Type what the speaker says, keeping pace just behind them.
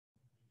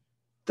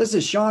This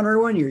is Shawn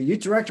Irwin, your youth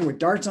director with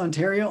Darts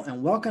Ontario,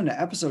 and welcome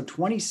to episode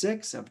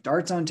 26 of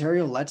Darts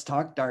Ontario Let's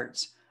Talk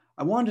Darts.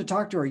 I wanted to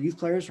talk to our youth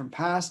players from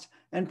past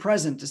and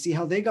present to see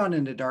how they got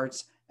into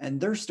darts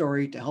and their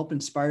story to help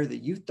inspire the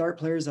youth dart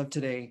players of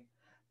today.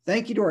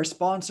 Thank you to our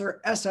sponsor,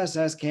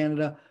 SSS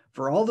Canada,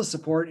 for all the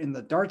support in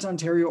the Darts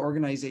Ontario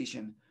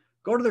organization.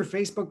 Go to their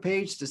Facebook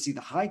page to see the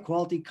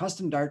high-quality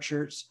custom dart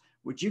shirts,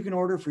 which you can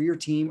order for your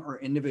team or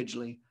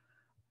individually.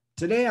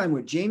 Today, I'm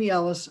with Jamie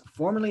Ellis,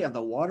 formerly of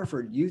the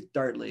Waterford Youth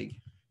Dart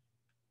League.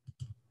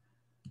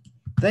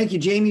 Thank you,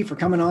 Jamie, for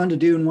coming on to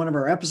doing one of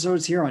our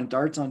episodes here on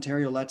Darts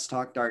Ontario Let's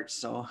Talk Darts.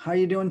 So how are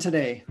you doing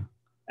today?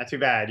 Not too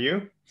bad.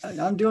 You?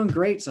 I'm doing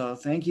great. So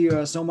thank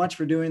you so much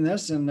for doing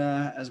this. And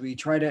as we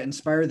try to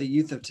inspire the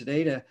youth of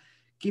today to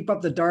keep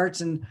up the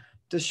darts and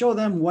to show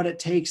them what it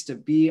takes to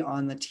be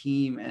on the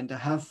team and to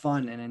have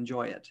fun and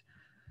enjoy it.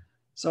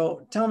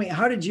 So tell me,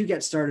 how did you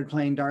get started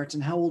playing darts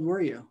and how old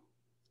were you?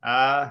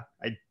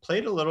 I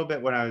played a little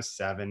bit when I was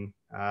 7,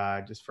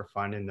 just for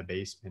fun in the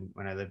basement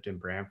when I lived in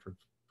Brantford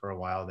for a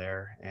while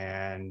there.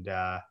 And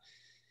yeah,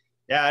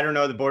 I don't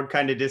know, the board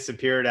kind of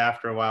disappeared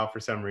after a while for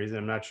some reason.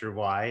 I'm not sure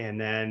why. And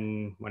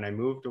then when I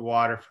moved to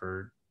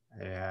Waterford,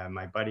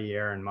 my buddy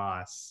Aaron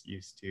Moss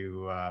used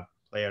to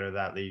play out of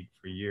that league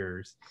for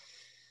years.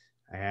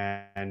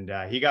 And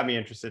he got me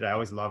interested. I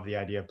always loved the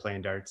idea of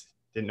playing darts.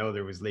 Didn't know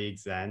there was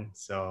leagues then.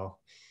 So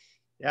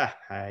yeah,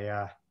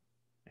 I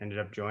ended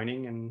up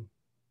joining, and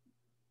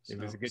it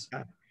was a good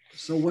time.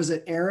 So was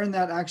it Aaron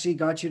that actually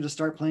got you to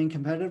start playing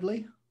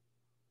competitively?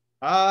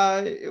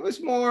 It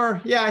was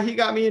more, yeah, he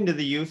got me into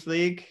the youth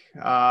league.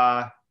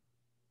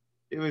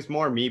 It was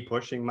more me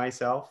pushing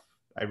myself.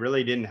 I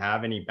really didn't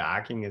have any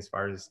backing as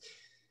far as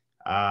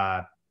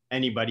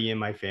anybody in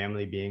my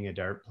family being a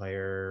dart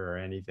player or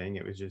anything.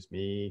 It was just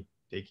me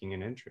taking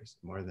an interest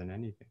more than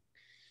anything.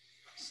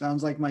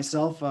 Sounds like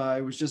myself.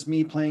 It was just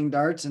me playing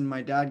darts, and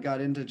my dad got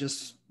into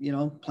just,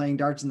 playing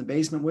darts in the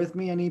basement with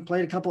me, and he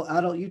played a couple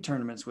adult youth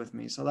tournaments with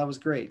me. So that was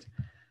great.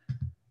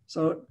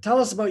 So tell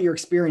us about your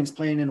experience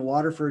playing in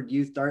Waterford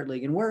Youth Dart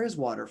League. And where is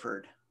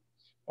Waterford?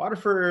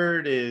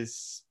 Waterford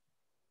is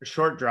a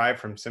short drive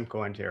from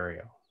Simcoe,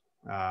 Ontario,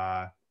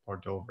 or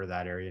Dover,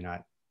 that area,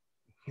 not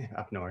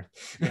up north.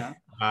 Yeah.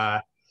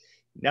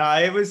 No,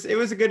 it was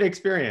a good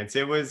experience.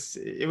 It was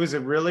a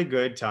really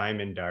good time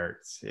in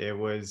darts. It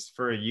was,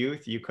 for a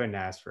youth, you couldn't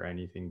ask for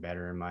anything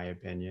better, in my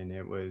opinion.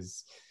 It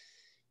was,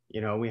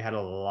 we had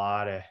a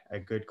lot of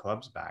good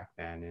clubs back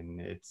then, and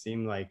it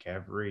seemed like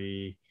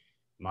every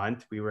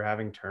month we were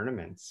having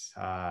tournaments,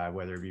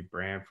 whether it be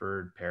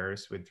Brantford,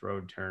 Paris would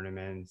throw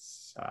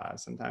tournaments.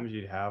 Sometimes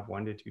you'd have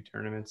 1 to 2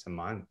 tournaments a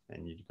month,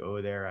 and you'd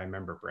go there. I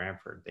remember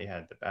Brantford, they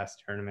had the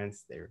best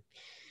tournaments. They were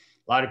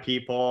a lot of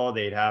people.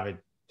 They'd have a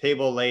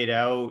table laid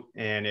out,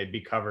 and it'd be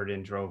covered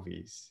in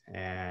trophies,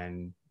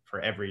 and for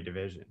every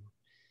division.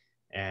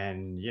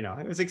 And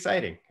it was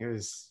exciting.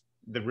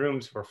 The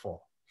rooms were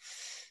full.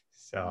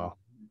 So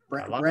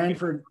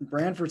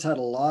Brantford's had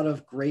a lot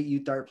of great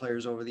youth dart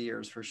players over the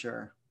years, for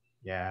sure.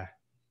 Yeah.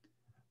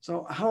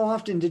 So how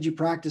often did you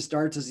practice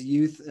darts as a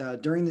youth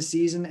during the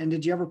season, and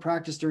did you ever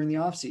practice during the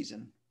off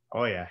season?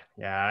 Oh yeah.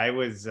 I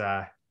was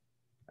a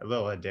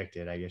little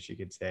addicted, I guess you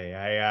could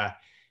say.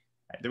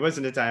 There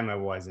wasn't a time I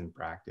wasn't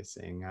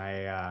practicing.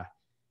 I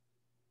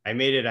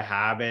made it a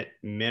habit,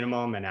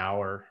 minimum an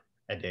hour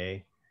a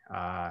day,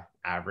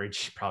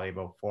 average probably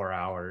about 4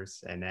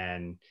 hours. And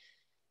then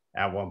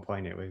at one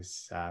point it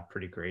was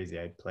pretty crazy.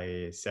 I'd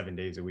play 7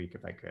 days a week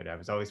if I could. I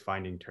was always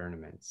finding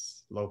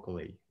tournaments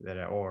locally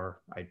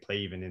or I'd play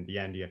even in the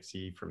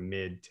NDFC from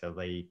mid to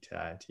late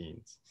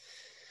teens.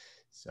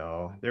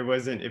 So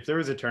if there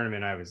was a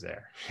tournament, I was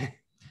there.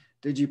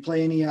 Did you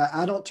play any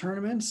adult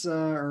tournaments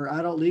or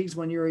adult leagues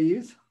when you were a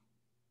youth?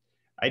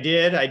 I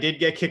did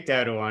get kicked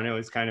out of one. It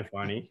was kind of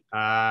funny.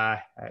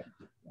 I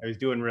was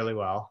doing really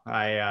well.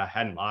 I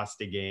hadn't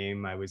lost a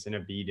game. I was in a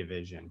B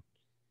division,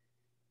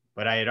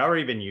 but I had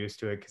already been used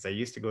to it because I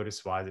used to go to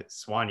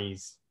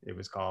Swanee's, it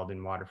was called,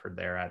 in Waterford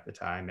there at the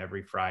time,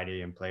 every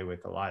Friday, and play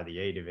with a lot of the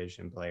A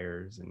division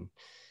players and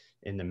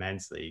in the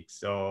men's league.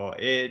 So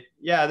I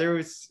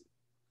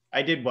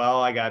did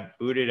well. I got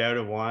booted out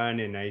of one,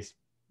 and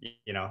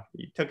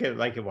you took it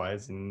like it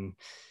was and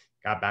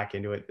got back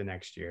into it the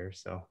next year.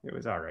 So it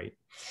was all right.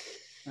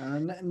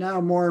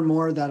 Now more and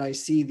more that I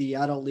see, the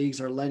adult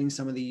leagues are letting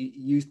some of the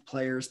youth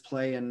players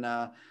play, and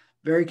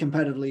very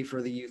competitively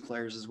for the youth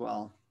players as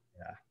well.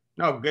 Yeah.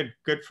 No,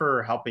 good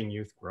for helping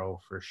youth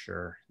grow, for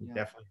sure. Yeah.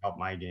 Definitely helped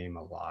my game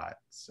a lot.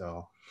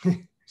 So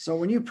So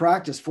when you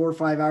practice 4 or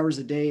 5 hours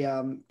a day,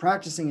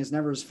 practicing is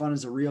never as fun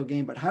as a real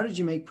game, but how did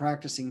you make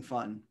practicing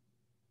fun?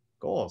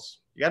 Goals.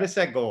 You got to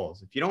set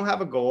goals. If you don't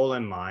have a goal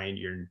in mind,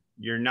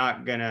 you're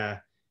not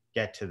gonna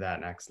get to that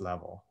next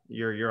level.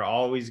 You're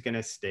always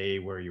gonna stay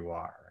where you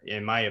are,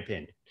 in my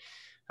opinion.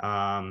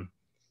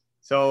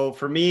 So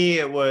for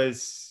me,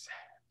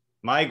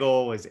 my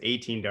goal was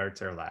 18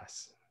 darts or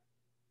less.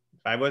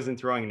 If I wasn't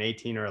throwing an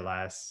 18 or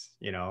less,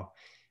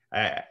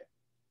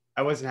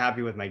 I wasn't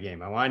happy with my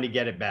game. I wanted to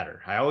get it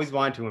better. I always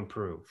wanted to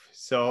improve.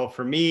 So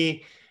for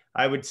me,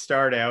 I would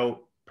start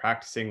out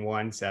practicing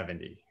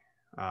 170.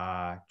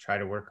 Try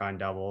to work on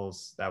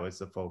doubles. That was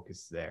the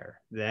focus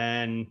there.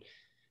 Then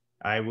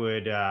I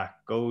would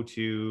go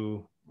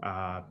to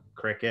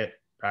cricket,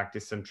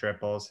 practice some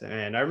triples.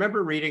 And I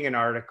remember reading an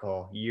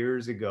article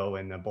years ago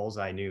in the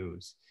Bullseye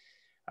News.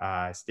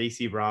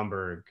 Stacy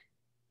Bromberg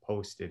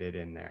posted it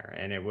in there,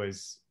 and it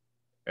was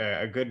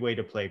a good way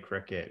to play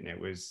cricket. And it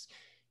was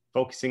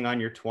focusing on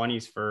your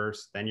 20s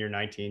first, then your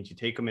 19s. You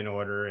take them in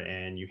order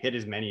and you hit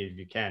as many as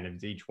you can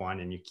of each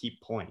one, and you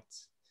keep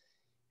points.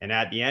 And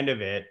at the end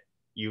of it,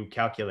 you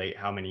calculate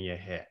how many you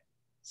hit.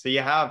 So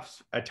you have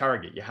a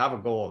target, you have a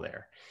goal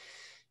there.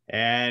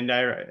 And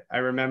I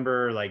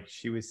remember, like,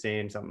 she was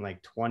saying something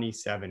like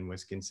 27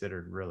 was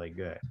considered really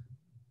good.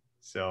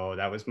 So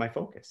that was my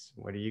focus.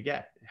 What do you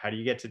get? How do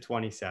you get to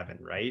 27,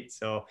 right?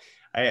 So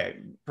I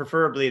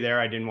preferably there,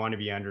 I didn't want to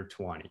be under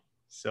 20.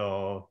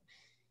 So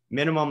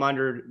minimum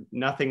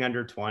nothing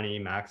under 20,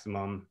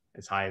 maximum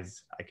as high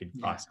as I could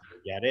possibly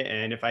get it.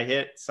 And if I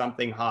hit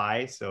something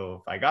high,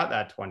 so if I got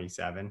that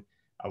 27,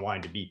 I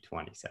wanted to beat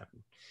 27.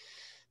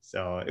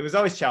 So it was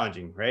always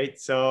challenging, right?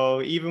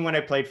 So even when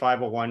I played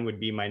 501 would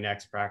be my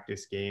next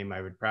practice game.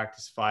 I would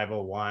practice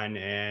 501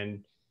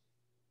 and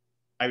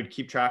I would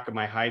keep track of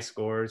my high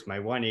scores, my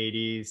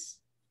 180s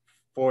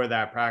for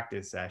that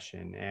practice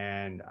session.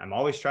 And I'm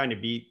always trying to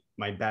beat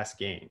my best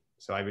game.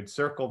 So I would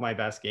circle my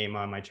best game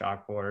on my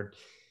chalkboard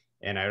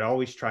and I'd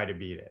always try to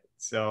beat it.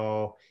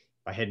 So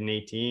if I hit an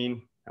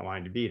 18, I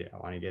wanted to beat it. I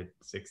want to get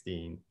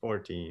 16,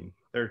 14,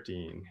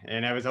 13.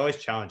 And I was always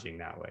challenging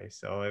that way.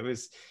 So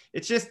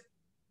it's just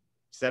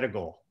set a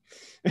goal.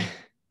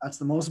 That's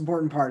the most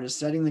important part, is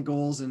setting the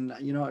goals. And,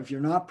 you know, if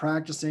you're not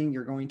practicing,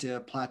 you're going to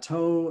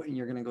plateau and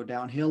you're going to go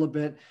downhill a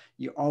bit.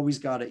 You always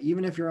got to,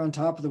 even if you're on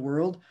top of the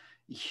world,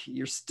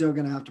 you're still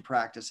going to have to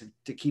practice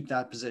to keep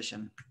that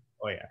position.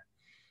 Oh, yeah.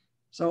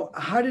 So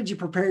how did you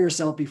prepare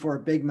yourself before a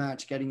big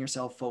match, getting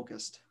yourself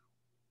focused?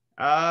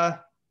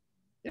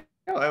 It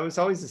was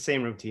always the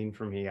same routine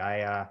for me.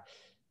 I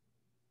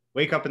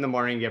wake up in the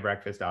morning, get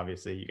breakfast,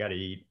 obviously, you got to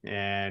eat.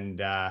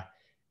 And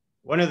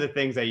one of the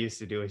things I used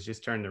to do is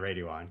just turn the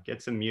radio on,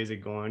 get some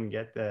music going,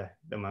 get the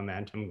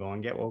momentum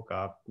going, get woke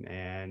up.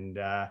 And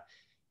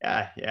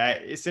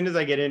as soon as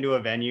I get into a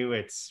venue,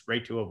 it's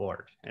right to a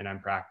board and I'm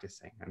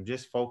practicing. I'm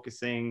just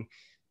focusing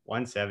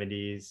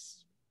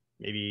 170s,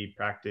 maybe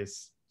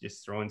practice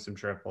just throwing some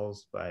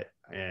triples.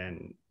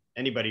 And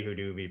anybody who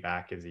knew me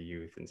back as a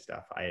youth and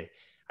stuff, I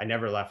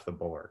never left the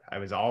board. I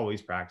was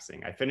always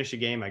practicing. I finish a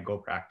game, I go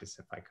practice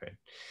if I could.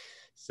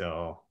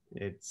 So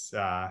it's,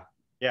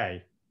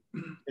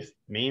 just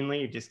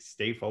mainly just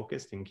stay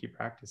focused and keep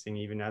practicing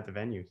even at the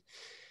venues.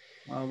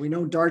 We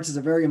know darts is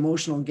a very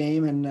emotional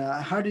game. And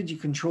how did you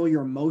control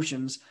your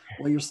emotions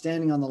while you're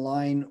standing on the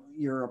line?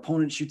 Your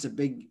opponent shoots a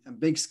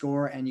big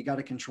score and you got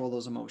to control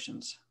those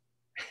emotions.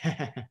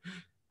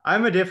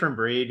 I'm a different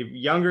breed.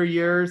 Younger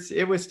years,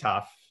 it was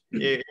tough.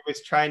 It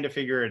was trying to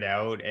figure it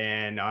out.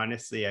 And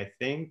honestly, I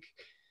think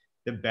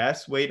the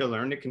best way to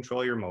learn to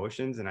control your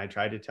emotions, and I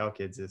try to tell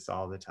kids this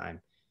all the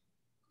time,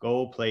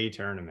 go play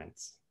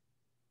tournaments.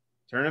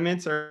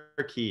 Tournaments are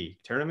key.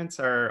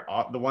 Tournaments are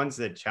the ones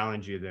that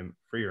challenge you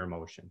for your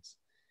emotions.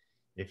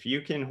 If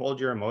you can hold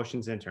your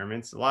emotions in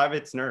tournaments, a lot of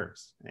it's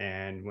nerves.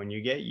 And when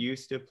you get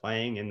used to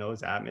playing in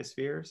those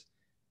atmospheres,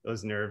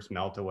 those nerves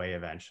melt away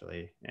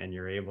eventually, and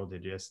you're able to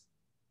just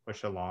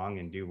push along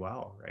and do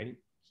well, right?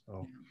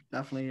 So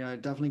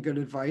definitely good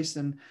advice.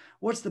 And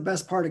what's the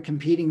best part of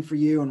competing for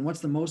you, and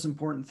what's the most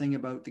important thing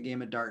about the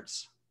game of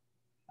darts?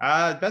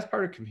 The best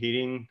part of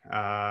competing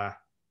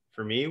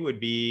for me would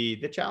be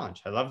the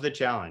challenge. I love the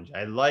challenge.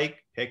 I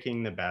like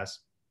picking the best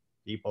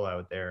people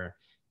out there,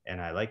 and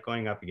I like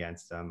going up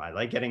against them. I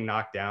like getting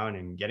knocked down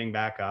and getting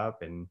back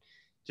up and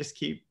just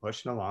keep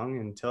pushing along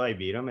until I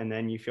beat them. And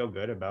then you feel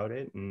good about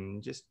it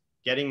and just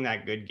getting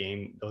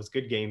those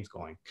good games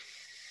going.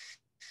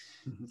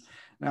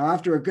 Now,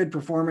 after a good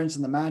performance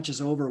and the match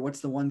is over,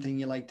 what's the one thing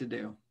you like to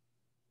do?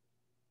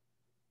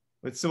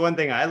 What's the one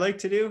thing I like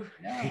to do?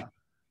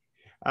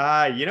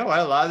 Yeah. You know what?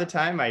 A lot of the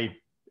time I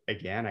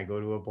go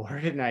to a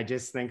board and I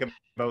just think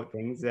about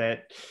things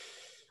that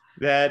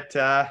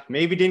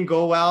maybe didn't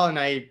go well. And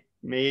I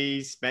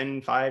may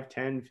spend 5,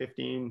 10,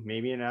 15,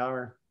 maybe an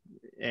hour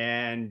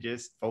and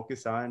just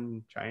focus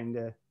on trying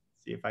to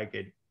see if I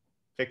could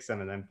fix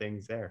some of them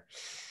things there.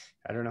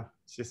 I don't know.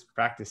 It's just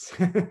practice.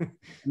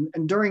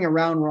 And during a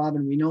round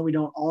robin, we know we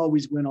don't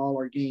always win all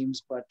our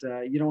games, but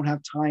you don't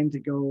have time to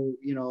go,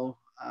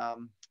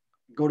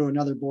 go to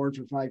another board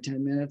for 5,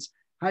 10 minutes.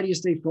 How do you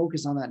stay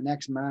focused on that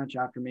next match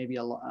after maybe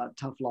a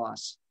tough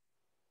loss?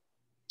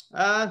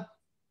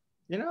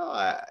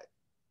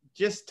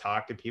 Just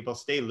talk to people,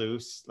 stay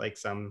loose. Like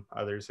some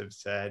others have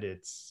said,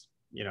 it's,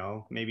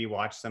 maybe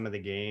watch some of the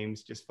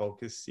games, just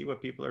focus, see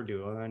what people are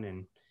doing,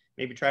 and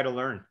maybe try to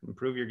learn,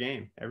 improve your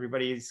game.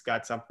 Everybody's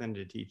got something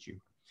to teach you.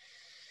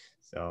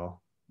 So,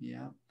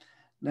 yeah.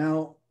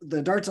 Now,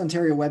 the Darts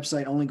Ontario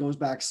website only goes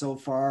back so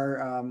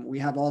far. We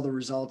have all the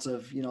results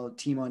of,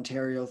 Team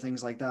Ontario,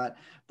 things like that.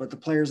 But the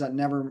players that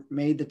never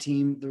made the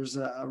team, there's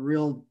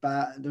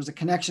there's a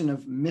connection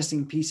of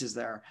missing pieces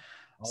there.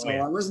 Oh So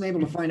yeah. I wasn't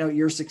able to find out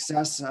your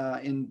success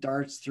in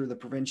darts through the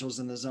provincials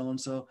and the zone.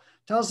 So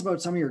tell us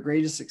about some of your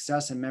greatest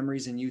success and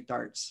memories in youth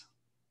darts.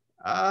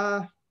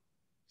 Uh,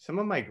 some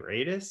of my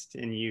greatest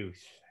in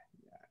youth.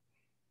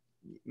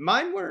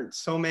 Mine weren't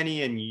so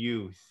many in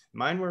youth.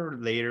 Mine were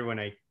later when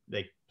I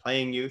like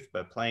playing youth,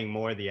 but playing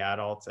more the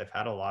adults. I've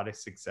had a lot of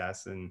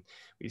success, and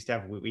we used to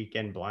have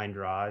weekend blind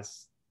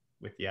draws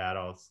with the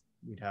adults.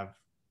 We'd have,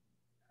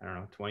 I don't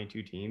know,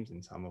 22 teams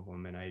in some of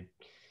them, and I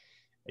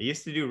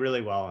used to do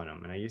really well in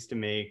them, and I used to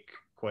make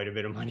quite a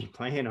bit of money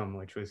playing them,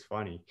 which was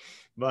funny.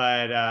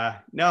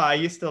 But no, I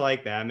used to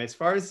like them. As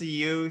far as the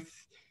youth,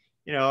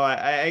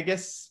 I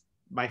guess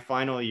my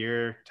final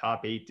year,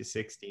 top 8 to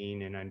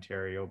 16 in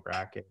Ontario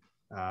bracket.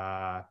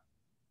 Uh,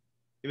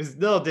 it was a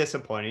little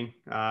disappointing,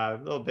 a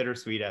little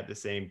bittersweet at the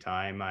same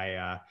time.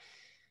 I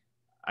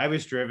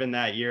was driven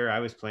that year.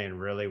 I was playing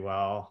really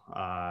well.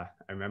 I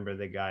remember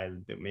the guy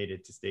that made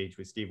it to stage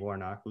with Steve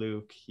Warnock,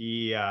 Luke.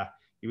 He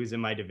was in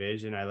my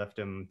division. I left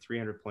him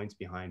 300 points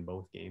behind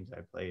both games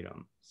I played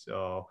him.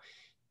 So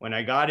when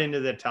I got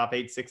into the top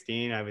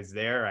 816, I was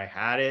there. I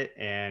had it,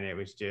 and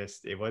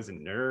it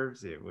wasn't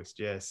nerves. It was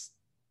just,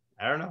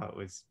 I don't know. It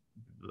was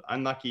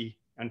unlucky,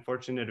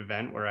 unfortunate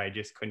event where I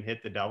just couldn't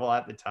hit the double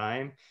at the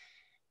time.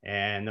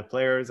 And the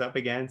player was up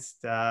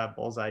against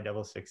Bullseye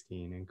double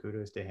 16, and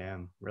kudos to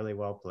him. Really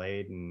well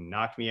played and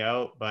knocked me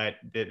out. But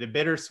the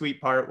bittersweet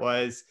part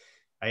was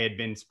I had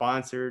been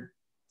sponsored.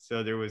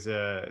 So there was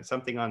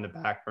something on the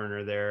back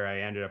burner there. I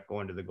ended up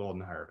going to the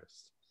Golden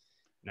Harvest.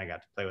 And I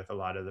got to play with a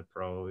lot of the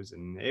pros.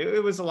 And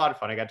it was a lot of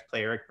fun. I got to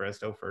play Eric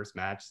Bristow first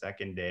match,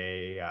 second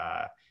day,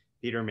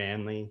 Peter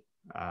Manley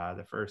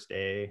the first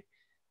day.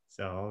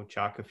 So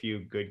chalk a few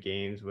good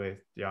games with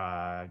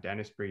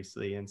Dennis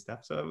Priestley and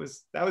stuff. So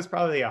that was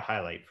probably a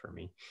highlight for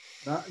me.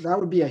 That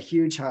would be a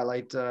huge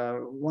highlight.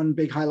 One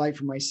big highlight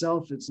for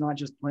myself, it's not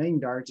just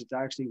playing darts, it's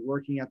actually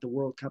working at the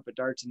World Cup of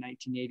Darts in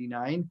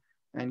 1989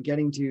 and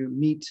getting to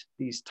meet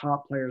these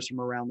top players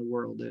from around the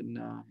world. And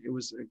it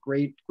was a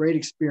great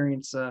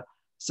experience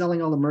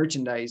selling all the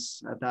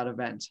merchandise at that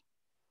event.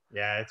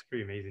 Yeah, it's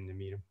pretty amazing to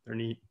meet them. They're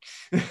neat.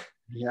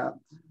 Yeah.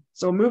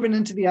 So moving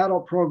into the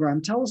adult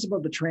program, tell us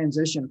about the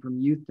transition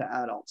from youth to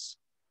adults.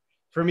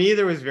 For me,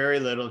 there was very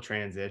little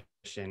transition.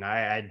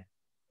 I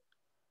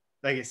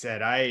like I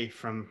said,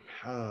 from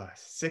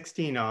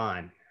 16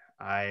 on,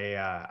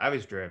 I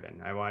was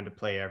driven. I wanted to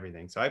play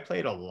everything. So I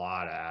played a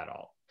lot of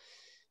adult.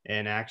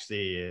 And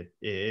actually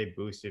it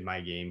boosted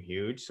my game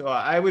huge. So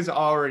I was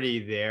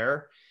already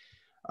there.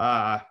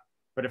 But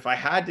if I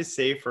had to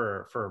say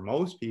for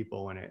most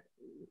people when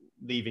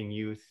leaving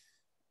youth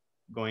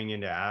going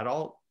into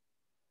adult,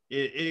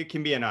 it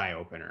can be an eye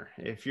opener.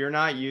 If you're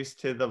not used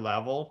to the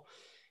level,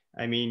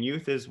 I mean,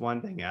 youth is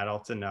one thing,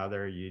 adults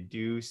another. You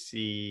do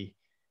see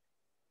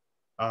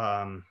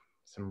some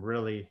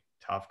really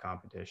tough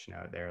competition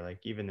out there. Like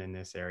even in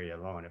this area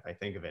alone, if I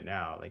think of it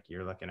now, like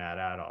you're looking at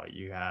adult,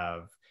 you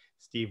have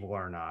Steve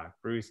Warnock,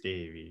 Bruce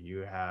Davey,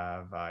 you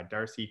have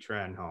Darcy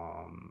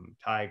Trenholm,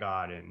 Ty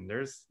Godden.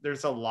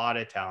 There's a lot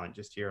of talent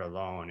just here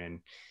alone.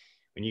 And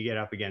when you get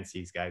up against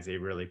these guys, they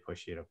really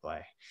push you to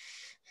play.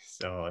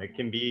 So it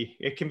can be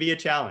a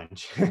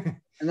challenge.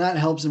 And that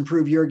helps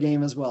improve your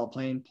game as well,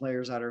 playing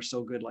players that are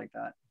so good like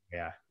that.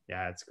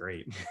 Yeah, it's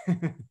great.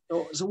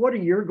 So what are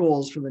your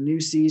goals for the new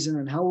season,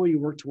 and how will you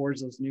work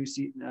towards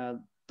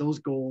those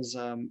goals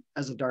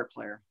as a dart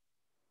player?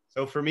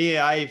 So for me,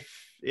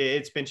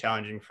 it's been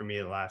challenging for me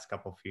the last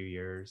few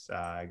years.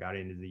 I got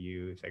into the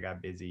youth, I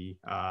got busy,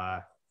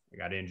 I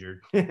got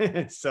injured.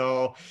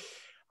 So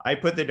I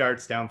put the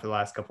darts down for the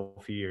last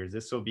few years.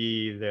 This will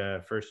be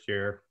the first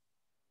year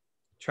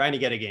trying to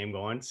get a game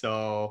going.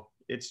 So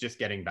it's just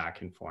getting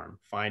back in form,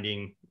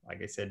 finding,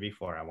 like I said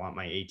before, I want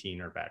my 18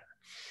 or better.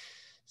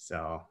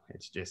 So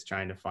it's just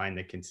trying to find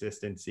the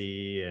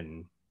consistency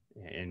and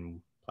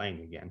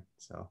playing again.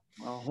 So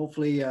well,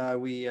 hopefully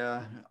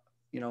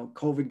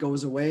COVID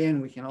goes away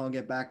and we can all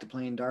get back to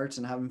playing darts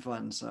and having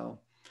fun. So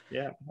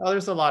yeah, well,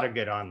 there's a lot of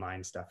good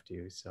online stuff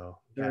too. So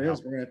there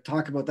is. We're going to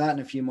talk about that in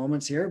a few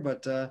moments here,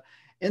 but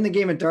in the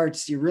game of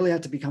darts, you really have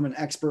to become an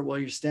expert while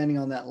you're standing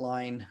on that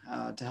line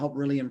to help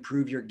really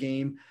improve your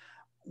game.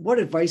 What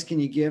advice can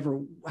you give,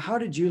 or how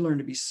did you learn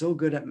to be so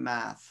good at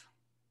math?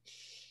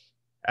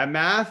 At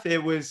math,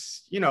 it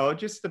was,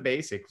 just the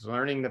basics,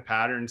 learning the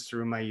patterns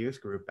through my youth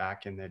group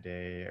back in the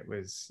day. It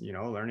was,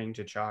 learning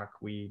to chalk.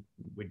 We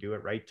would do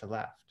it right to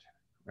left,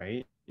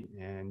 right?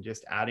 And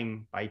just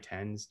adding by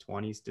 10s,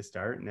 20s to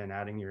start, and then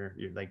adding your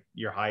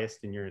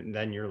highest and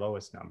then your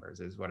lowest numbers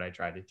is what I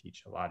try to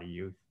teach a lot of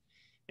youth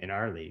in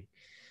our league.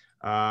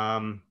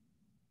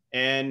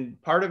 And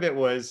part of it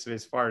was,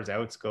 as far as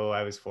outs go,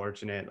 I was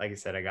fortunate. Like I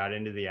said, I got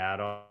into the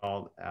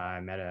adult. I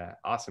met an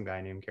awesome guy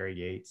named Kerry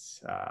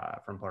Gates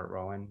from Port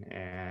Rowan.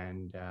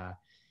 And,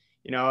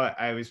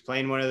 I was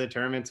playing one of the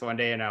tournaments one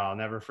day, and I'll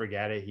never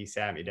forget it. He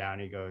sat me down.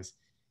 He goes,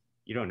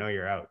 you don't know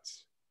your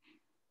outs.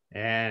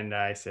 And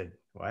I said,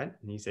 what?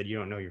 And he said, you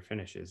don't know your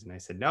finishes. And I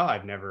said, no,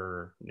 I've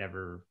never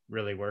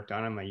really worked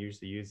on them. I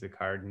usually use the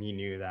card, and he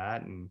knew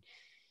that. And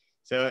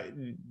so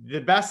the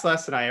best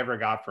lesson I ever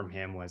got from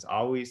him was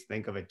always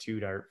think of a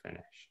 2-dart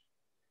finish.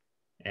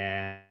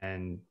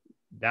 And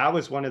that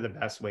was one of the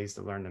best ways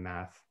to learn the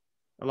math,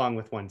 along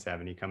with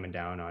 170 coming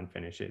down on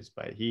finishes.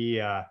 But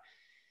he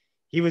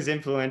was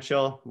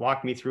influential,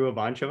 walked me through a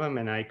bunch of them,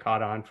 and I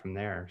caught on from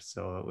there.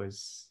 So it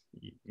was,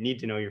 you need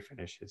to know your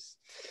finishes.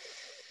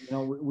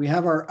 We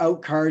have our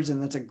out cards,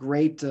 and that's a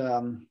great,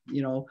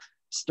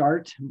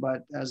 start.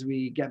 But as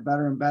we get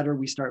better and better,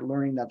 we start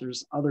learning that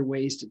there's other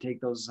ways to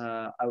take those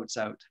outs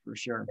out for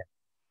sure.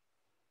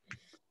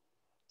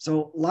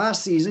 So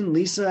last season,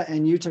 Lisa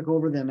and you took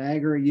over the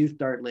Niagara Youth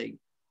Dart League.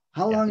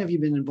 How long have you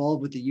been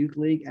involved with the youth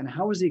league, and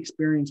how was the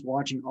experience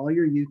watching all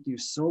your youth do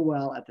so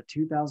well at the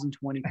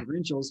 2020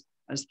 provincials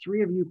as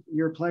 3 of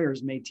your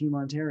players made Team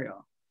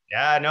Ontario?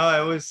 Yeah,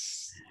 no, it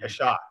was a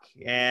shock.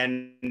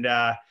 And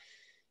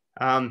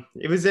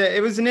it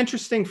was an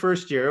interesting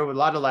first year with a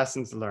lot of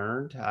lessons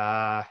learned.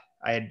 I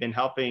had been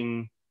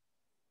helping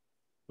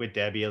with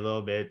Debbie a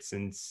little bit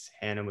since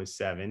Hannah was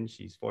 7.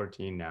 She's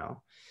 14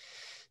 now.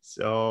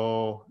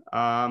 So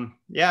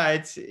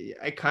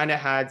I kind of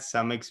had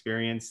some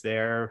experience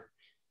there.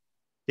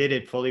 Did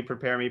it fully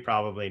prepare me?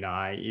 Probably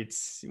not.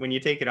 It's when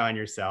you take it on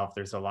yourself,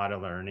 there's a lot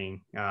of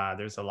learning.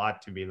 There's a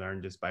lot to be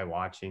learned just by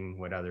watching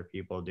what other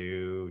people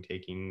do,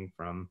 taking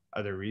from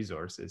other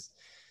resources.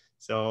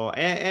 So,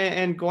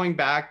 and going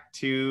back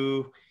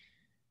to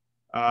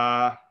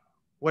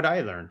what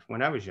I learned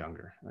when I was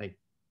younger, like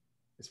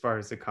as far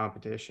as the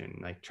competition,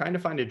 like trying to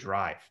find a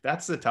drive.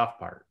 That's the tough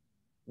part.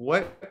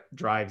 What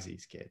drives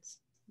these kids?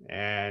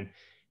 And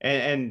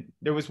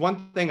there was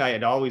one thing I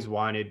had always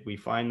wanted. We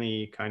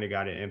finally kind of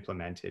got it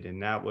implemented,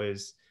 and that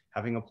was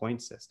having a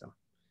point system.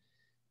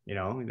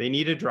 They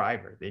need a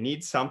driver. They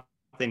need something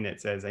that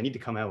says, I need to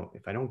come out.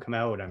 If I don't come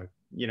out, I'm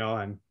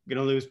going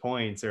to lose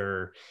points.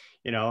 Or,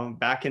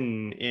 back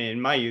in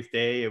my youth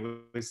day, it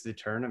was the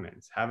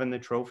tournaments, having the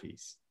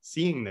trophies,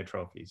 seeing the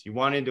trophies. You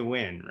wanted to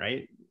win,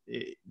 right?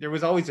 There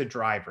was always a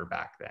driver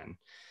back then.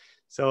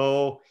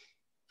 So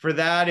for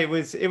that, it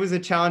was a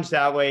challenge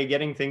that way,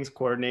 getting things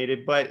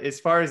coordinated. But as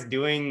far as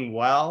doing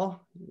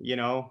well,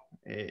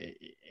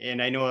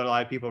 and I know a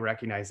lot of people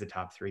recognize the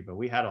top 3, but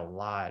we had a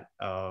lot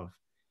of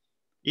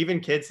even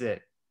kids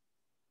that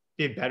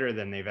did better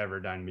than they've ever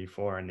done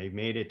before, and they've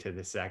made it to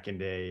the second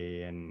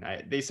day, and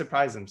they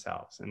surprised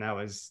themselves, and that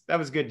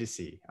was good to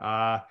see.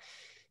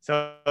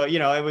 So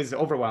it was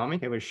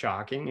overwhelming, it was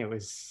shocking, it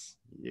was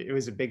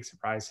a big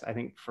surprise, I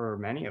think, for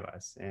many of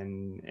us,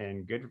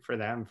 and good for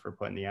them for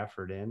putting the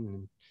effort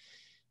in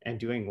and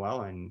doing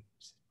well. And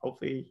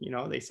hopefully,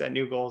 they set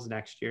new goals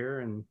next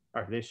year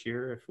or this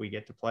year if we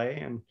get to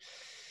play,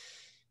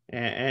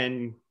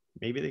 and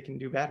maybe they can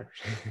do better.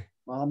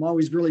 Well, I'm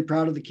always really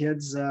proud of the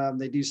kids.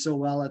 They do so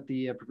well at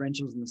the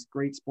provincials, and this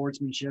great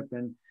sportsmanship,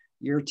 and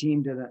your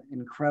team did an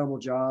incredible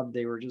job.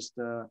 They were just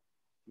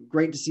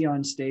great to see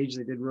on stage.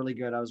 They did really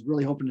good. I was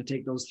really hoping to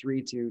take those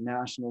 3 to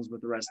nationals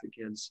with the rest of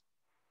the kids.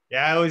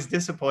 Yeah, it was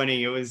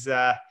disappointing. It was,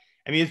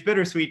 it's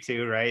bittersweet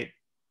too, right?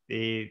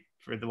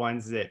 For the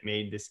ones that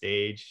made the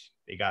stage,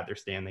 they got their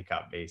Stanley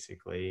Cup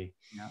basically.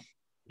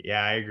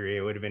 Yeah, I agree.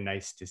 It would have been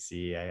nice to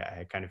see.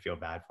 I kind of feel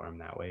bad for them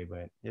that way,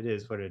 but it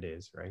is what it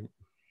is, right?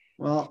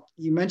 Well,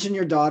 you mentioned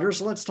your daughter,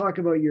 so let's talk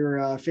about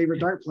your favorite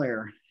dart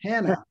player,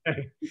 Hannah.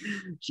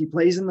 She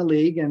plays in the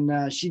league,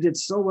 and she did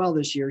so well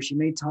this year. She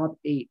made top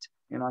 8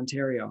 in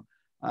Ontario.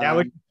 Yeah,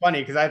 which is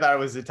funny because I thought it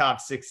was the top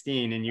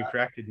 16, and you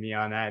corrected me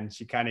on that, and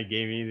she kind of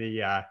gave me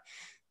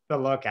the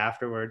look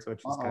afterwards,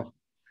 which was kind of,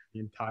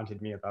 you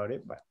taunted me about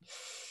it, but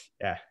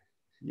yeah,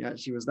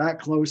 she was that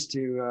close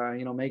to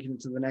making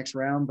it to the next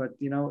round. But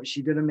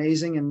she did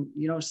amazing, and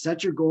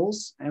set your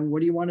goals. And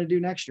what do you want to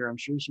do next year? I'm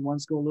sure she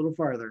wants to go a little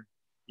farther.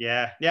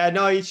 Yeah,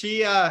 no,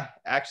 she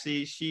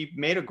actually she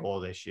made a goal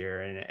this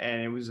year,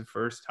 and it was the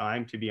first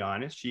time, to be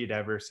honest, she had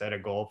ever set a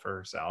goal for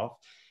herself,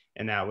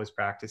 and that was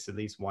practice at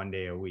least 1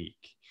 day a week.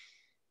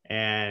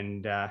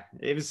 And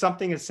it was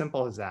something as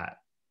simple as that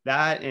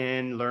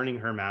and learning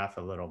her math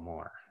a little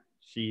more.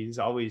 She's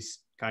always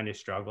kind of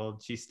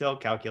struggled. She still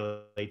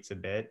calculates a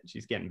bit.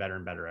 She's getting better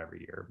and better every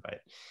year.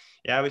 But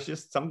yeah, it was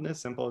just something as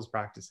simple as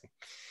practicing.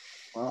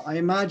 Well, I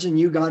imagine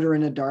you got her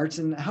into darts.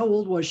 And how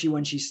old was she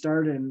when she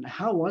started? And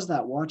how was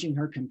that watching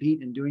her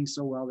compete and doing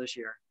so well this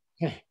year?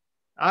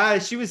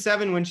 She was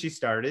 7 when she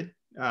started.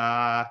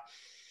 And,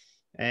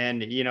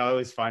 it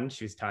was fun.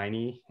 She was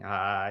tiny.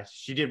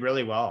 She did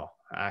really well,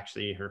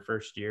 actually, her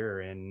first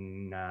year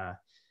in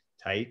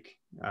Tyke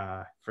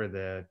for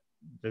the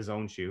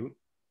zone shoot.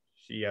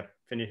 She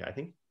finished, I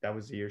think that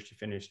was the year she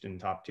finished in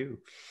top 2.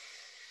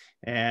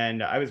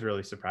 And I was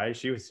really surprised.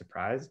 She was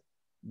surprised.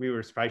 We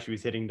were surprised she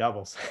was hitting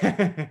doubles.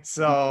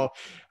 So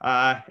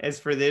as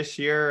for this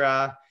year,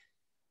 I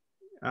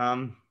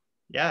don't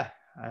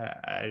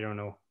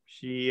know.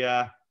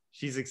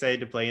 She's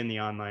excited to play in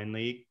the online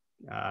league.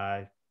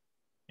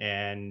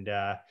 And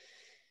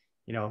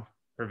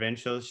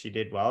provincials, she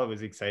did well. It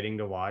was exciting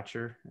to watch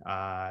her.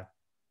 I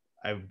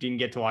didn't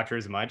get to watch her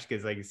as much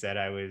because, like I said,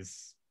 I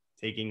was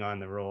taking on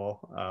the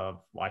role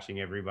of watching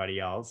everybody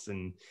else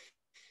and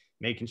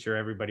making sure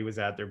everybody was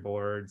at their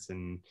boards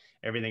and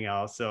everything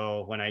else.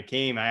 So when I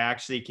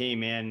actually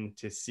came in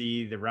to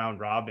see the round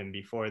robin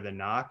before the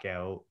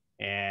knockout,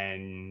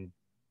 and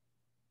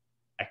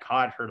I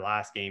caught her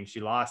last game. She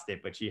lost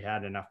it, but she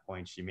had enough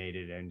points. She made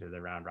it into the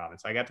round robin.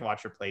 So I got to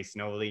watch her play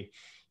Snowly.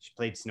 She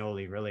played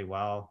Snowly really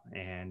well.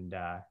 And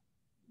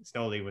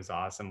Snowly was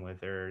awesome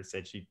with her.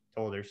 She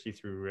told her she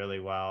threw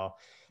really well.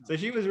 So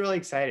she was really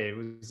excited.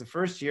 It was the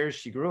first year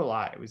she grew a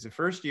lot. It was the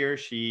first year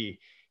she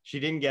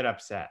didn't get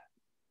upset,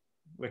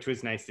 which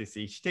was nice to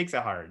see. She takes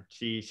it hard.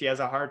 She has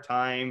a hard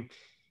time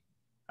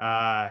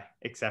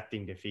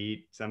accepting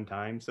defeat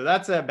sometimes. So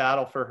that's a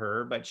battle for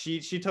her, but she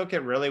took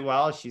it really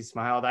well. She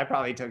smiled. I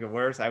probably took it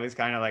worse. I was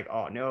kind of like,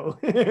 oh no.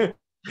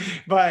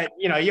 But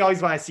you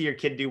always want to see your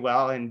kid do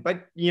well.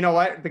 But you know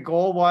what? The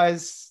goal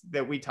was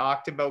that we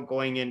talked about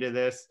going into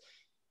this.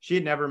 She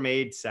had never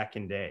made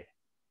second day.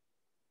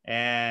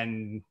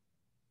 And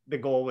the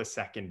goal was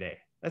second day.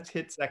 Let's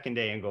hit second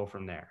day and go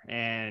from there.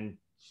 And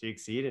she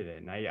exceeded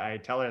it. And I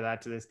tell her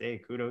that to this day.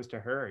 Kudos to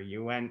her.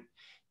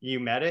 You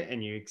met it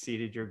and you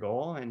exceeded your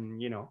goal, and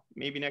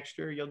maybe next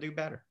year you'll do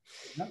better.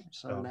 Yep.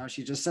 So now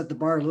she just set the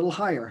bar a little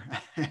higher.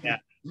 Yeah.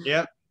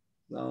 Yep.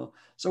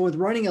 So with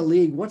running a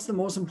league, what's the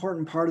most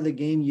important part of the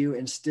game you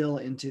instill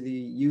into the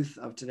youth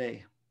of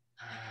today?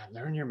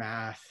 Learn your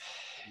math,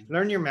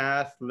 learn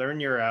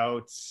your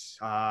outs,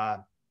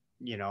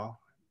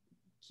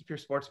 keep your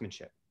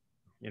sportsmanship.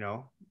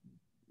 You're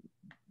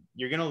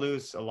going to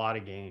lose a lot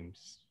of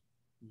games.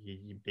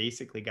 You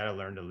basically got to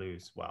learn to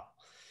lose well.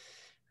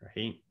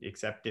 Right?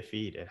 Accept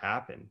defeat. It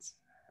happens.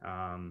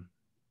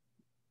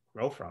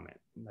 Grow from it.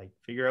 Like,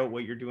 figure out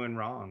what you're doing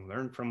wrong.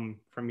 Learn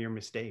from your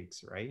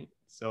mistakes. Right?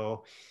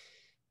 So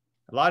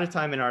a lot of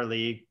time in our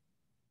league,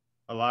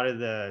 a lot of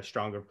the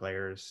stronger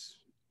players,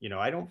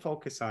 I don't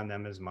focus on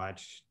them as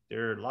much.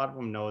 A lot of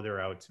them know their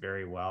outs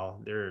very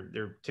well.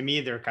 To me,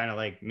 they're kind of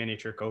like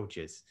miniature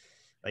coaches.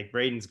 Like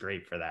Braden's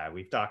great for that.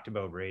 We've talked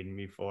about Braden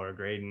before.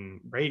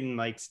 Braden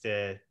likes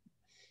to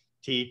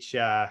teach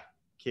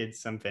kids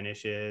some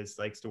finishes,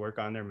 likes to work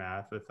on their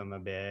math with them a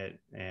bit.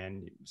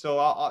 And so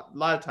a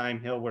lot of time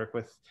he'll work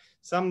with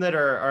some that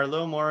are a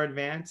little more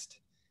advanced,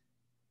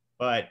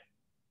 but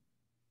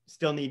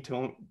still need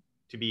to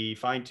be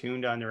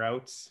fine-tuned on their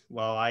outs,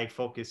 while I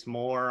focus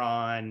more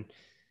on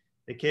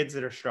the kids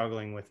that are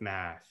struggling with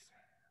math.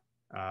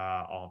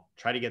 I'll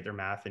try to get their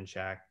math in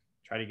check,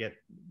 try to get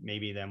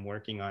maybe them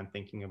working on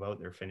thinking about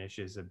their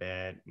finishes a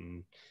bit.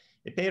 And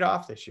it paid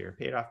off this year,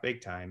 paid off big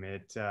time.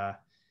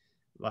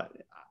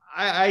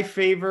 I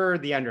favor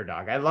the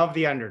underdog. I love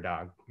the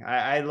underdog.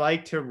 I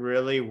like to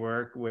really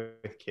work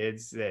with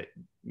kids that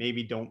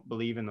maybe don't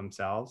believe in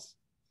themselves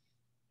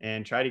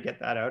and try to get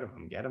that out of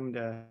them, get them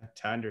to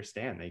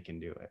understand they can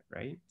do it.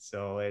 Right.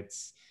 So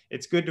it's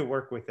good to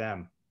work with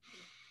them.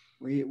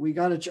 We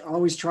got to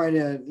always try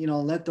to,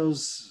 let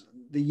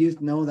the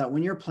youth know that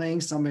when you're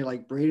playing somebody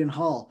like Braden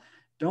Hall,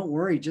 don't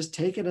worry, just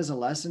take it as a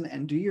lesson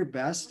and do your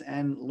best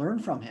and learn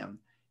from him.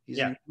 He's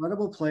an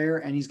incredible player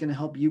and he's going to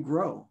help you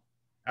grow.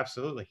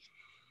 Absolutely.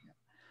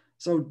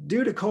 So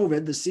due to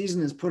COVID, the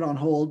season is put on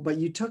hold, but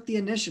you took the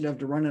initiative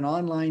to run an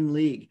online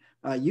league,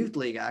 youth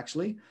league,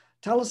 actually.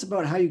 Tell us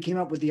about how you came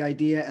up with the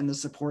idea and the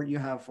support you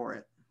have for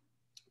it.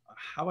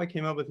 How I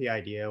came up with the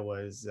idea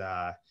was,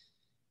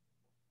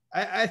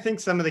 I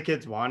think some of the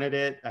kids wanted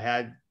it. I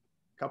had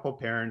a couple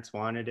parents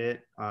wanted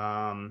it.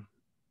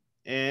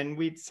 And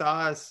we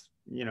saw us,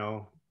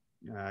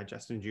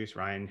 Justin Juice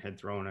Ryan had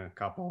thrown a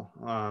couple,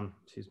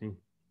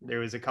 there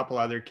was a couple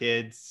other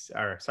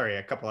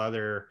a couple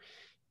other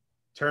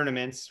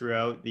tournaments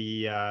throughout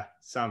the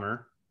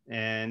summer,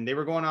 and they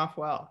were going off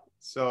well.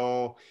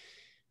 So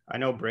I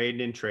know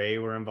Braden and Trey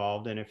were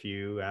involved in a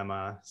few,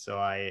 Emma. So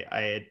I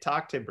had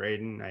talked to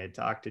Braden, I had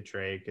talked to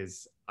Trey,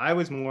 because I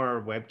was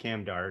more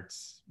webcam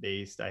darts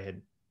based. I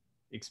had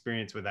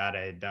experience with that.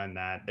 I had done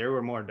that. They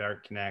were more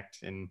Dart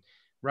Connect and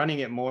running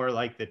it more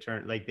like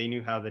like they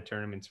knew how the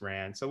tournaments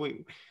ran. So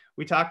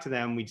we talked to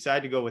them. We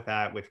decided to go with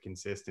that, with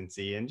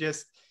consistency, and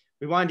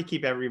we wanted to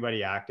keep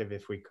everybody active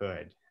if we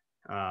could.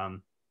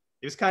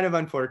 It was kind of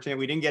unfortunate.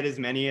 We didn't get as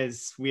many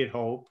as we had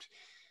hoped.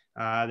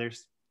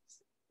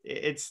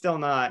 It's still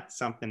not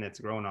something that's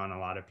grown on a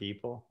lot of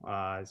people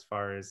as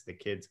far as the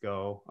kids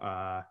go.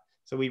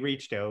 So we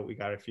reached out, we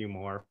got a few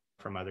more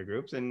from other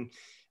groups. And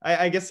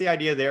I guess the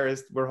idea there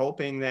is we're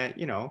hoping that,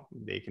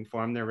 they can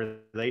form their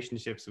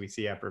relationships we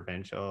see at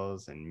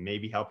provincials and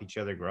maybe help each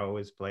other grow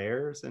as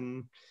players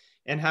and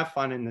have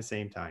fun in the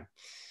same time.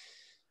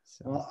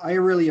 So. Well, I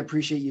really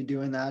appreciate you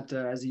doing that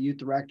as a youth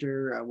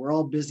director. We're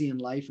all busy in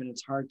life and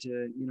it's hard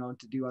to,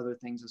 to do other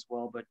things as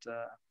well, but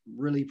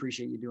really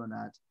appreciate you doing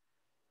that.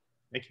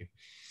 Thank you.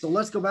 So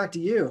let's go back to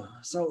you.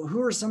 So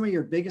who are some of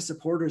your biggest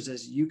supporters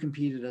as you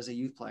competed as a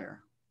youth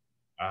player?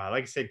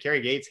 Like I said,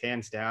 Kerry Gates,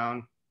 hands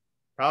down,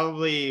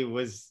 probably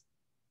was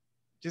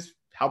just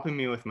helping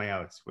me with my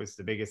outs was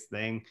the biggest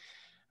thing.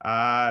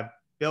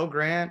 Bill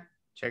Grant,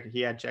 he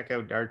had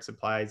Checkout Dart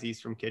Supplies.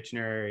 He's from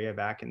Kitchener area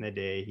back in the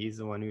day. He's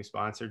the one who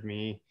sponsored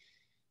me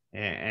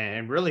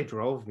and really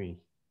drove me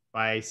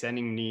by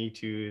sending me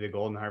to the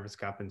Golden Harvest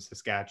Cup in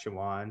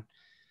Saskatchewan.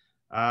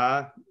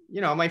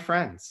 My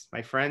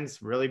friends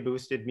really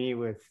boosted me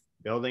with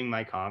building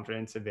my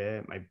confidence a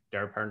bit. My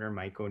dart partner,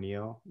 Mike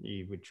O'Neill,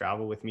 he would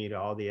travel with me to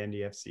all the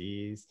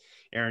NDFCs.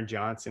 Aaron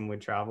Johnson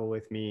would travel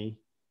with me.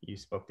 You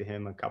spoke to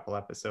him a couple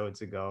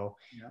episodes ago.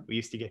 Yeah. We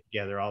used to get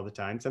together all the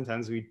time.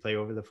 Sometimes we'd play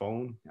over the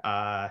phone.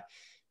 But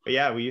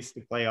yeah, we used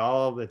to play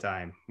all the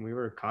time. We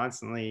were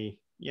constantly,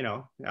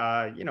 the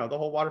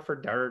whole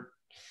Waterford Dart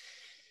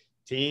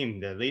team,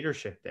 the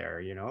leadership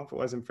there, if it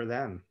wasn't for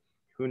them,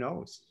 who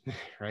knows,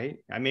 right?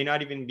 I may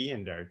not even be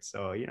in darts.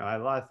 So, I'm a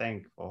lot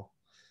thankful.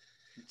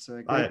 It's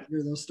great to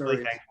hear those stories.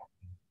 Really thankful.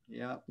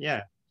 Yeah.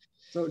 Yeah.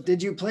 So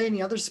did you play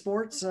any other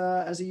sports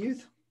as a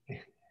youth?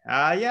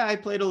 Yeah, I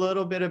played a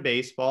little bit of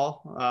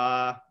baseball.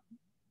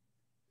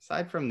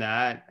 Aside from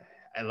that,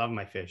 I love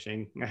my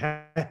fishing.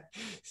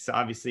 It's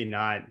obviously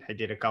not, I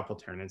did a couple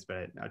tournaments,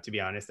 but to be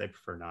honest, I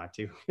prefer not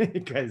to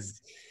because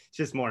it's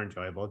just more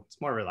enjoyable. It's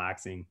more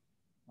relaxing.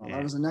 Well,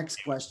 that was the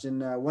next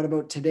question. What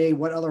about today?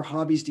 What other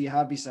hobbies do you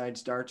have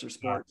besides darts or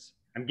sports?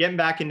 I'm getting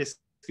back into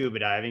scuba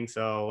diving.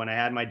 So when I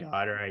had my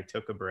daughter, I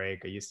took a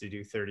break. I used to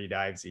do 30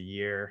 dives a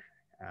year.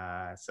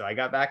 So I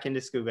got back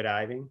into scuba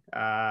diving.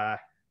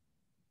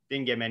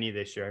 Didn't get many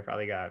this year. I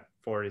probably got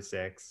 4 to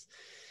 6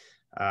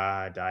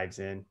 dives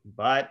in,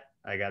 but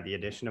I got the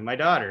addition of my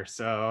daughter.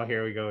 So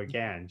here we go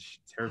again.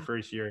 It's her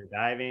first year of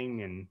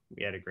diving and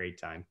we had a great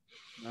time.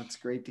 That's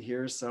great to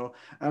hear. So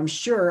I'm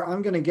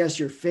going to guess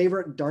your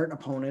favorite dart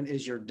opponent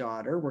is your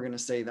daughter. We're going to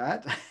say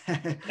that.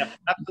 Yep,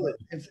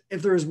 absolutely.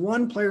 If there's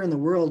one player in the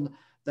world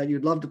that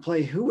you'd love to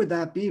play, who would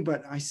that be?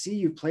 But I see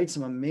you've played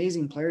some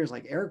amazing players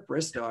like Eric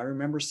Bristow. I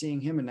remember seeing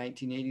him in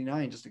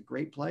 1989, just a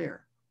great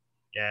player.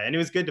 Yeah, and it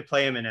was good to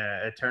play him in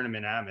a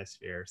tournament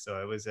atmosphere.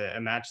 So it was a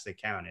match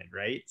that counted,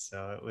 right?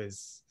 So it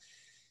was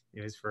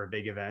for a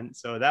big event.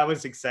 So that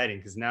was exciting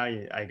because now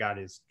I got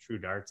his true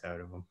darts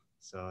out of him.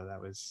 So that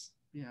was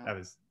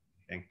the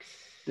thing.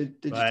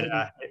 Did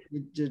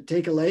you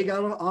take a leg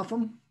off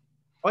him?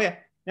 Oh yeah,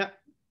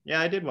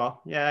 I did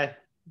well. Yeah,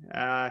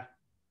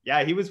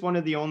 he was one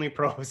of the only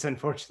pros,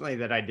 unfortunately,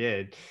 that I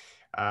did.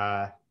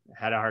 Had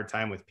a hard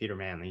time with Peter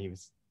Manley. He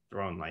was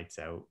throwing lights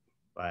out,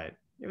 but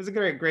it was a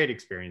great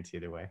experience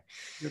either way.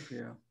 Good for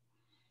you.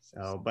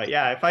 So, but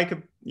yeah, if I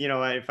could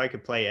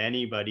play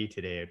anybody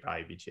today, it'd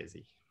probably be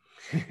Chizzy.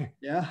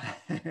 Yeah.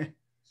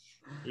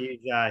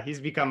 He's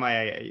become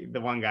the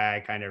one guy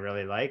I kind of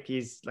really like.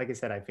 He's, like I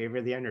said, I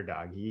favor the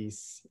underdog.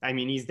 He's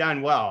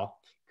done well.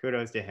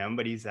 Kudos to him,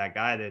 but he's that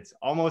guy that's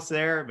almost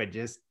there, but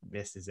just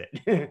misses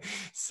it.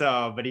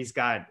 So, but he's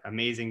got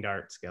amazing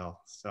dart skill.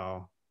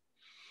 So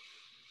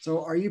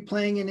are you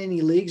playing in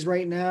any leagues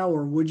right now,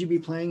 or would you be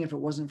playing if it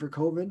wasn't for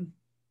COVID?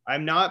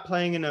 I'm not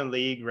playing in a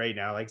league right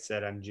now. Like I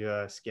said, I'm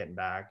just getting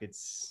back.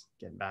 It's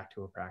getting back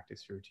to a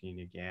practice routine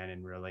again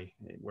and really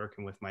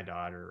working with my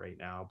daughter right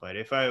now. But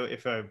if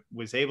I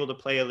was able to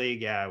play a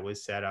league, yeah, it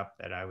was set up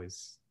that I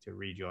was to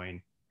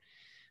rejoin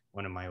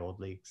one of my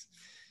old leagues.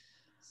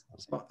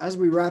 So as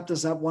we wrap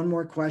this up, one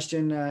more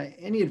question.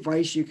 Any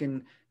advice you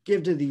can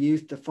give to the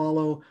youth to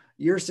follow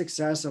your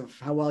success of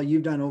how well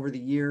you've done over the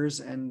years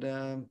and,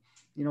 to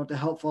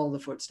help follow the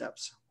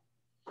footsteps?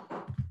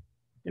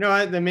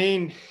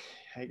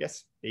 I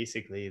guess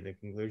basically the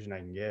conclusion I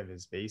can give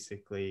is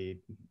basically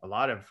a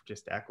lot of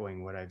just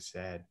echoing what I've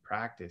said.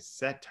 Practice,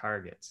 set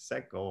targets,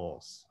 set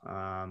goals,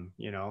 learn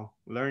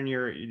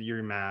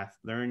your math,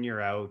 learn your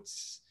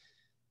outs,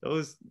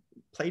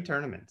 play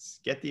tournaments,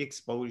 get the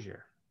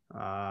exposure,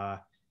 and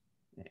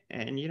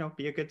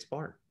be a good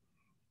sport.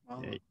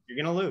 Wow.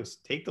 You're going to lose,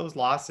 take those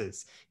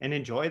losses and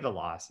enjoy the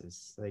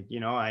losses.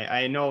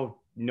 I know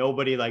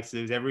nobody likes to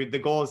lose. The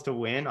goal is to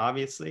win,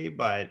 obviously,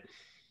 but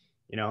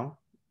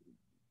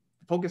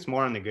focus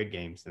more on the good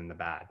games than the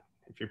bad.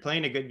 If you're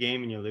playing a good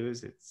game and you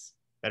lose, it's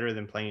better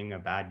than playing a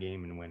bad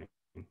game and winning.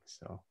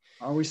 So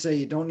I always say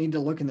you don't need to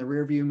look in the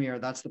rearview mirror.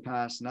 That's the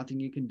past.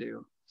 Nothing you can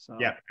do. So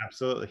yeah,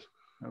 absolutely.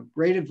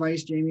 Great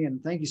advice, Jamie.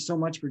 And thank you so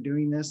much for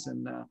doing this.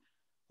 And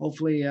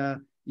hopefully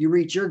you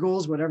reach your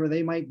goals, whatever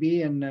they might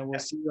be. And we'll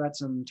see you at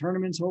some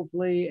tournaments,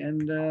 hopefully,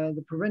 and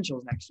the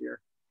provincials next year.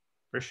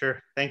 For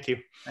sure. Thank you.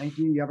 Thank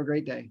you. You have a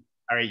great day.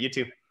 All right. You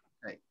too.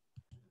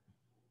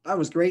 That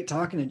was great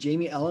talking to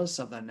Jamie Ellis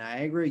of the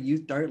Niagara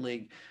Youth Dart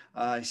League.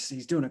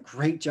 He's doing a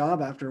great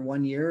job after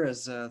 1 year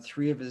as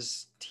 3 of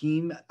his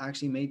team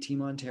actually made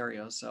Team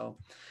Ontario. So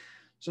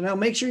now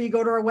make sure you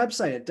go to our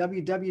website at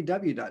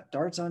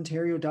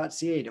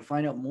www.dartsontario.ca to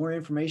find out more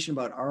information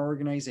about our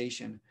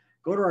organization.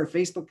 Go to our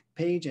Facebook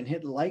page and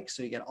hit like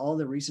so you get all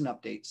the recent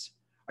updates.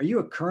 Are you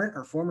a current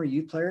or former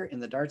youth player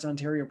in the Darts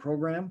Ontario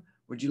program?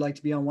 Would you like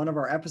to be on one of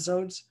our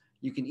episodes?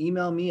 You can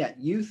email me at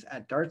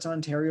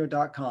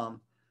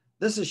youth@dartsontario.com.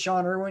 This is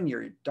Shawn Irwin,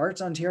 your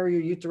Darts Ontario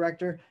Youth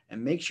Director,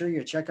 and make sure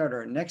you check out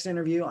our next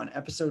interview on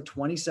episode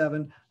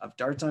 27 of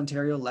Darts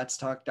Ontario Let's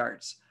Talk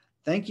Darts.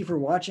 Thank you for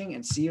watching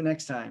and see you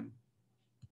next time.